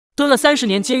蹲了30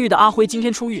年监狱的阿辉今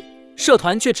天出狱，社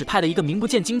团却只派了一个名不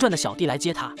见经传的小弟来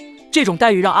接他，这种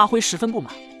待遇让阿辉十分不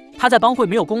满。他在帮会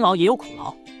没有功劳也有苦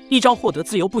劳，一朝获得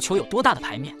自由，不求有多大的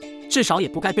牌面，至少也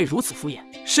不该被如此敷衍。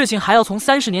事情还要从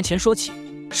30年前说起，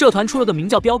社团出了个名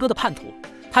叫彪哥的叛徒，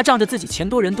他仗着自己钱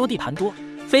多人多地盘多，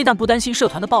非但不担心社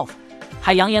团的报复，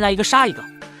还扬言来一个杀一个，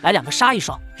来2个杀1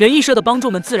双。仁义社的帮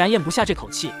众们自然咽不下这口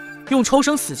气，用抽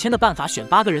生死签的办法选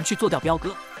8个人去做掉彪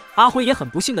哥。阿辉也很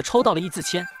不幸的抽到了1字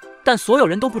签，但所有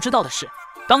人都不知道的是，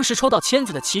当时抽到签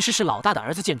子的其实是老大的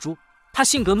儿子建珠。他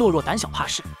性格懦弱胆小怕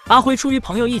事，阿辉出于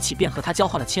朋友义气便和他交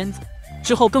换了签子，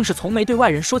之后更是从没对外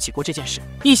人说起过这件事。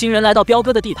一行人来到彪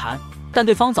哥的地盘，但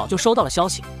对方早就收到了消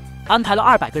息，安排了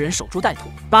200个人守株待兔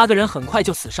，8个人很快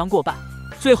就死伤过半，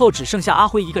最后只剩下阿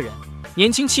辉一个人。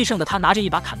年轻气盛的他拿着一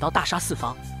把砍刀大杀四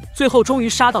方，最后终于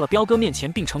杀到了彪哥面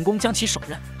前，并成功将其手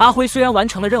刃。阿辉虽然完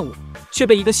成了任务，却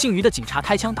被一个姓于的警察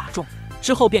开枪打中，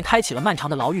之后便开启了漫长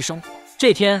的牢狱生活。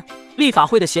这天，立法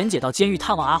会的贤姐到监狱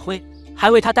探望阿辉，还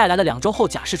为他带来了2周后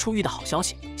假释出狱的好消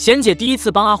息。贤姐第一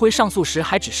次帮阿辉上诉时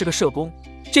还只是个社工，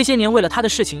这些年为了他的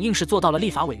事情硬是做到了立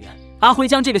法委员。阿辉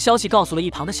将这个消息告诉了一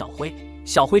旁的小辉，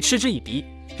小辉嗤之以鼻，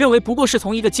认为不过是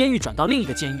从一个监狱转到另一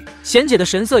个监狱。贤姐的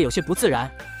神色有些不自然，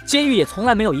监狱也从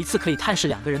来没有一次可以探视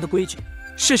2个人的规矩。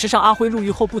事实上，阿辉入狱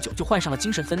后不久就患上了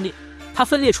精神分裂，他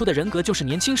分裂出的人格就是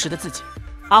年轻时的自己。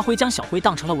阿辉将小辉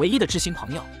当成了唯一的知心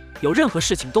朋友，有任何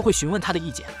事情都会询问他的意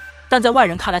见，但在外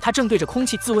人看来，他正对着空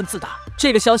气自问自答。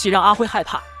这个消息让阿辉害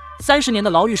怕，30年的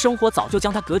牢狱生活早就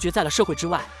将他隔绝在了社会之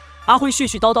外。阿辉絮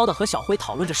絮叨叨地和小辉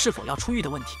讨论着是否要出狱的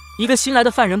问题。一个新来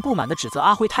的犯人不满地指责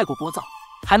阿辉太过聒噪，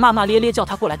还骂骂咧咧叫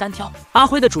他过来单挑。阿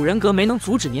辉的主人格没能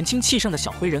阻止年轻气盛的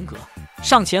小辉人格，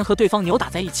上前和对方扭打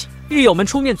在一起。狱友们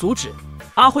出面阻止，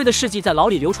阿辉的事迹在牢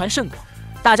里流传甚广，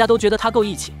大家都觉得他够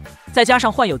义气，再加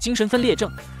上患有精神分裂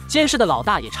症，监视的老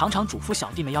大也常常嘱咐小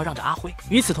弟们要让着阿辉。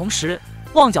与此同时，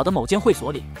旺角的某间会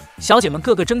所里，小姐们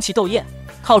个个争奇斗艳，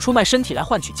靠出卖身体来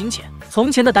换取金钱。从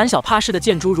前的胆小怕事的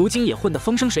建珠，如今也混得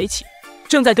风生水起，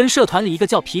正在跟社团里一个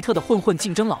叫皮特的混混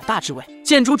竞争老大之位。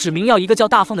建珠指明要一个叫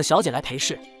大凤的小姐来陪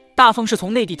侍，大凤是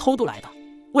从内地偷渡来的，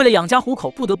为了养家糊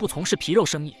口，不得不从事皮肉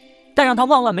生意。但让他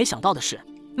万万没想到的是，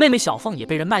妹妹小凤也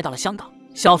被人卖到了香港。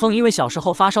小凤因为小时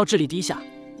候发烧，智力低下，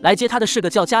来接她的是个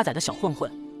叫家仔的小混混。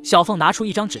小凤拿出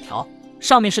一张纸条，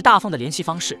上面是大凤的联系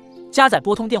方式。家仔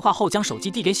拨通电话后，将手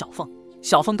机递给小凤。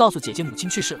小凤告诉姐姐母亲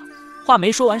去世了，话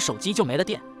没说完，手机就没了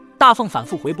电。大凤反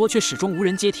复回拨，却始终无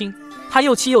人接听。她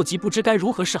又气又急，不知该如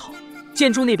何是好。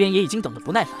建筑那边也已经等得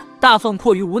不耐烦，大凤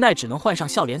迫于无奈，只能换上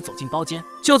笑脸走进包间。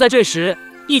就在这时，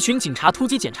一群警察突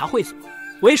击检查会所，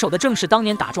为首的正是当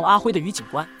年打中阿辉的于警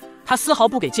官。他丝毫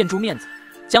不给建筑面子，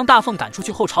将大凤赶出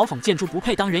去后，嘲讽建筑不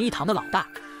配当仁义堂的老大，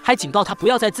还警告他不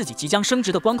要在自己即将升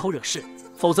职的关口惹事，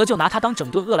否则就拿他当整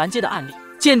顿恶兰街的案例。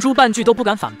建筑半句都不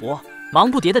敢反驳，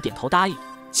忙不迭的点头答应，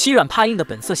欺软怕硬的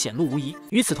本色显露无遗。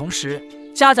与此同时，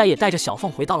家仔也带着小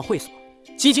凤回到了会所，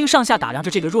鸡精上下打量着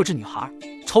这个弱智女孩，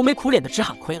愁眉苦脸的直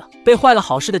喊亏了。被坏了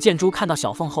好事的建筑看到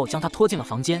小凤后，将她拖进了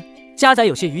房间。家仔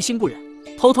有些于心不忍，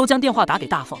偷偷将电话打给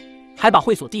大凤，还把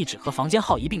会所地址和房间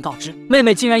号一并告知。妹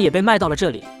妹竟然也被卖到了这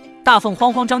里。大凤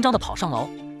慌慌张张地跑上楼，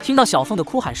听到小凤的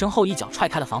哭喊声后，一脚踹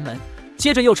开了房门，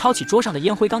接着又抄起桌上的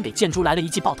烟灰缸给建筑来了一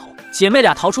记爆头。姐妹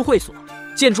俩逃出会所，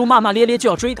建筑骂骂咧咧就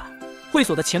要追赶，会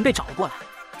所的前辈找了过来，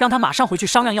让他马上回去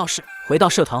商量要事。回到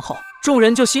社团后，众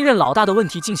人就新任老大的问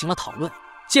题进行了讨论。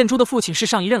建筑的父亲是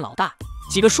上一任老大，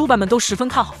几个书办们都十分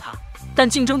看好他，但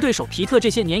竞争对手皮特这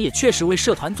些年也确实为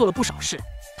社团做了不少事，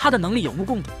他的能力有目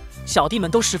共睹，小弟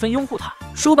们都十分拥护他。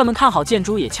书办们看好建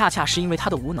筑，也恰恰是因为他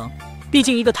的无能，毕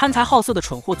竟一个贪财好色的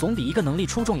蠢货总比一个能力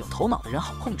出众有头脑的人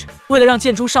好控制。为了让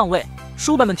建筑上位，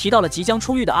书办们提到了即将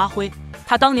出狱的阿辉，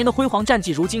他当年的辉煌战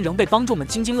绩如今仍被帮众们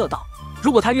津津乐道，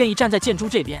如果他愿意站在建筑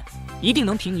这边，一定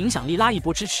能凭影响力拉一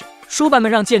波支持。书办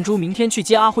们让建筑明天去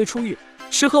接阿辉出狱，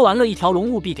吃喝玩乐一条龙，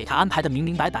务必给他安排的明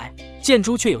明白白。建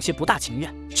筑却有些不大情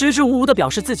愿，支支吾吾地表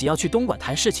示自己要去东莞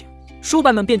谈事情。书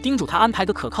办们便叮嘱他安排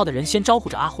个可靠的人先招呼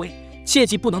着阿辉，切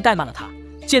记不能怠慢了他。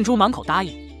建筑满口答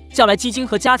应，叫来基金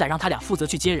和家仔，让他俩负责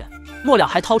去接人，末了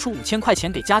还掏出5000块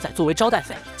钱给家仔作为招待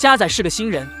费。家仔是个新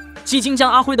人，基金将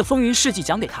阿辉的风云事迹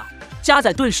讲给他，家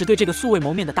仔顿时对这个素未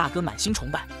谋面的大哥满心崇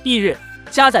拜。翌日，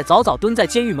家仔早早蹲在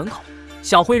监狱门口，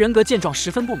小辉人格见状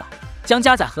十分不满，将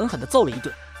家仔狠狠地揍了一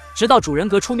顿，直到主人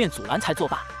格出面阻拦才作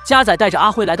罢。家仔带着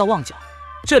阿辉来到旺角，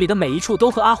这里的每一处都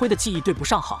和阿辉的记忆对不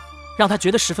上号，让他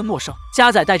觉得十分陌生。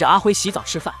家仔带着阿辉洗澡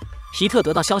吃饭，皮特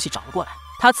得到消息找了过来，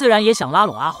他自然也想拉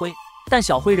拢阿辉，但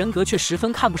小辉人格却十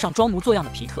分看不上装模作样的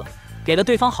皮特，给了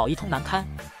对方好一通难堪，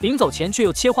临走前却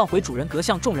又切换回主人格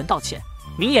向众人道歉，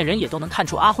明眼人也都能看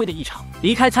出阿辉的异常。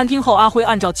离开餐厅后，阿辉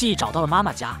按照记忆找到了妈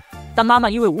妈家，但妈妈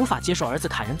因为无法接受儿子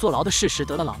砍人坐牢的事实，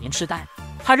得了老年痴呆。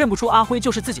她认不出阿辉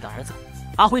就是自己的儿子，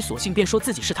阿辉索性便说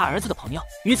自己是他儿子的朋友。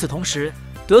与此同时，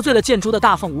得罪了建筑的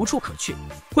大凤无处可去。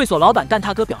会所老板蛋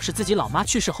大哥表示自己老妈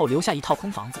去世后留下一套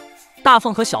空房子，大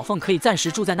凤和小凤可以暂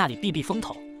时住在那里避避风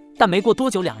头。但没过多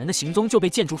久，两人的行踪就被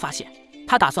建筑发现。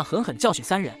他打算狠狠教训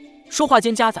三人。说话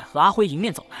间，家仔和阿辉迎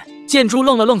面走来，建筑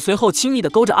愣了愣，随后轻易地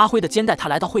勾着阿辉的肩带他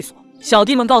来到会所。小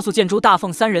弟们告诉建筑，大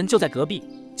凤三人就在隔壁。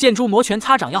建筑摩拳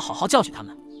擦掌，要好好教训他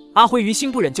们。阿辉于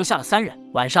心不忍，就下了三人。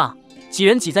晚上，几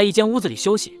人挤在一间屋子里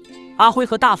休息，阿辉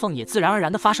和大凤也自然而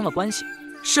然地发生了关系。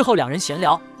事后两人闲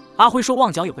聊，阿辉说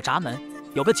旺角有个闸门，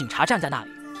有个警察站在那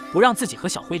里，不让自己和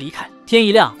小辉离开。天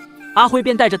一亮，阿辉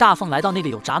便带着大凤来到那个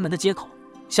有闸门的街口。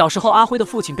小时候，阿辉的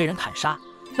父亲被人砍杀，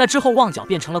那之后旺角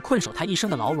变成了困守他一生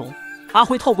的牢笼。阿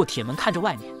辉透过铁门看着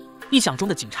外面，臆想中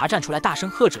的警察站出来，大声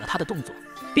喝止了他的动作，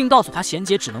并告诉他贤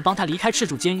姐只能帮他离开赤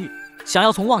柱监狱，想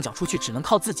要从旺角出去只能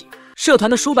靠自己。社团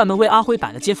的书办们为阿辉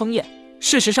摆了接风宴，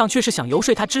事实上却是想游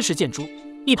说他支持建筑。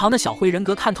一旁的小辉人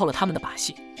格看透了他们的把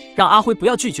戏，让阿辉不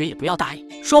要拒绝也不要答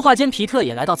应。说话间，皮特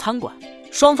也来到餐馆，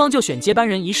双方就选接班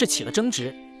人一事起了争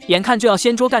执。眼看就要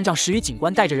掀桌干仗时，于警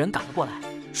官带着人赶了过来。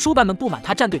书办们不满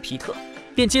他站队皮特，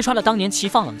便揭穿了当年其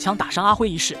放冷枪打伤阿辉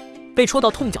一事。被戳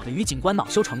到痛脚的于警官恼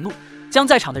羞成怒，将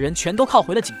在场的人全都铐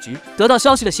回了警局。得到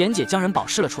消息的贤姐将人保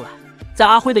释了出来，在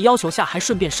阿辉的要求下，还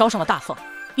顺便捎上了大凤。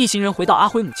一行人回到阿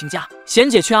辉母亲家，贤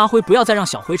姐劝阿辉不要再让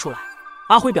小辉出来。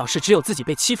阿辉表示，只有自己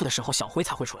被欺负的时候，小辉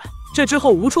才会出来。这之后，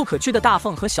无处可去的大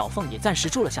凤和小凤也暂时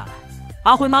住了下来。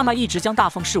阿辉妈妈一直将大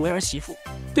凤视为儿媳妇，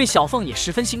对小凤也十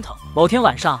分心疼。某天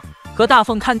晚上，和大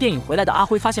凤看电影回来的阿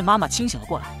辉发现妈妈清醒了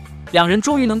过来，两人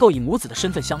终于能够以母子的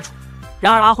身份相处。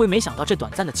然而阿辉没想到，这短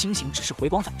暂的清醒只是回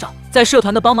光返照。在社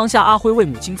团的帮忙下，阿辉为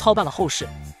母亲操办了后事。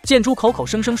建筑口口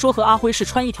声声说和阿辉是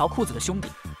穿一条裤子的兄弟，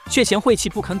却嫌晦气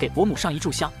不肯给伯母上一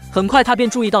炷香。很快他便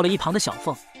注意到了一旁的小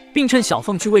凤，并趁小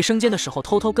凤去卫生间的时候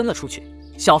偷偷跟了出去。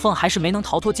小凤还是没能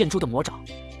逃脱建筑的魔爪，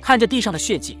看着地上的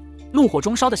血迹，怒火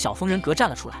中烧的小凤人格站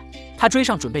了出来。他追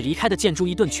上准备离开的建筑，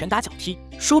一顿拳打脚踢。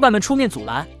书办们出面阻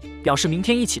拦，表示明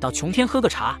天一起到琼天喝个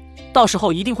茶，到时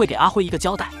候一定会给阿辉一个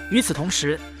交代。与此同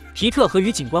时，皮特和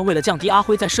于警官为了降低阿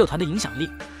辉在社团的影响力，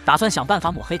打算想办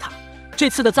法抹黑他。这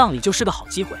次的葬礼就是个好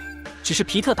机会，只是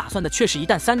皮特打算的却是一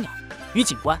弹三鸟。于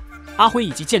警官、阿辉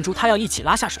以及建筑他要一起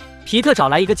拉下水。皮特找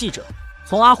来一个记者，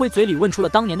从阿辉嘴里问出了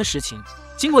当年的实情，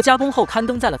经过加工后刊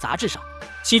登在了杂志上，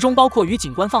其中包括于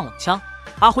警官放冷枪，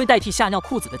阿辉代替吓尿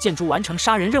裤子的建筑完成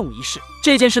杀人任务一事。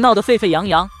这件事闹得沸沸扬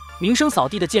扬，名声扫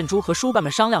地的建筑和书办们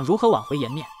商量如何挽回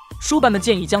颜面。书办们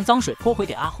建议将脏水泼回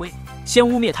给阿辉，先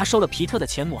污蔑他收了皮特的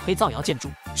钱，抹黑造谣建筑，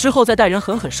之后再带人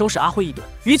狠狠收拾阿辉一顿。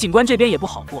于警官这边也不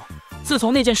好过，自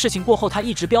从那件事情过后，他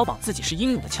一直标榜自己是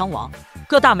英勇的枪王，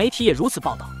各大媒体也如此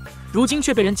报道，如今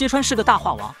却被人揭穿是个大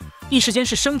话王，一时间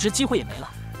是升职机会也没了，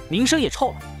名声也臭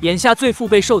了。眼下最腹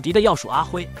背受敌的要数阿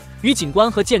辉，于警官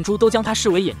和建筑都将他视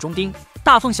为眼中钉，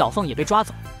大凤小凤也被抓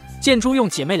走。建筑用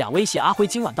姐妹俩威胁阿辉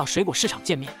今晚到水果市场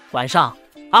见面。晚上，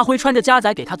阿辉穿着家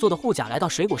仔给他做的护甲来到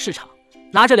水果市场，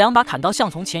拿着2把砍刀像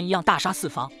从前一样大杀四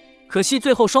方，可惜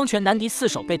最后双拳难敌四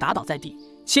手，被打倒在地。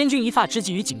千钧一发之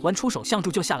际，于警官出手相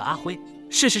助，救下了阿辉。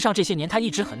事实上这些年他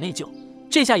一直很内疚，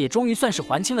这下也终于算是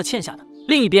还清了欠下的。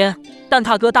另一边，蛋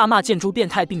挞哥大骂建筑变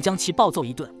态，并将其暴揍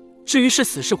一顿。至于是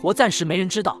死是活，暂时没人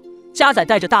知道。家仔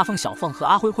带着大凤小凤和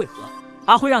阿辉会合，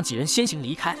阿辉让几人先行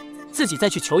离开，自己再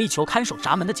去求一求看守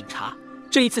闸门的警察。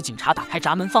这一次警察打开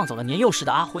闸门，放走了年幼时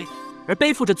的阿辉，而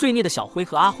背负着罪孽的小辉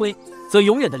和阿辉则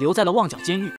永远地留在了旺角监狱。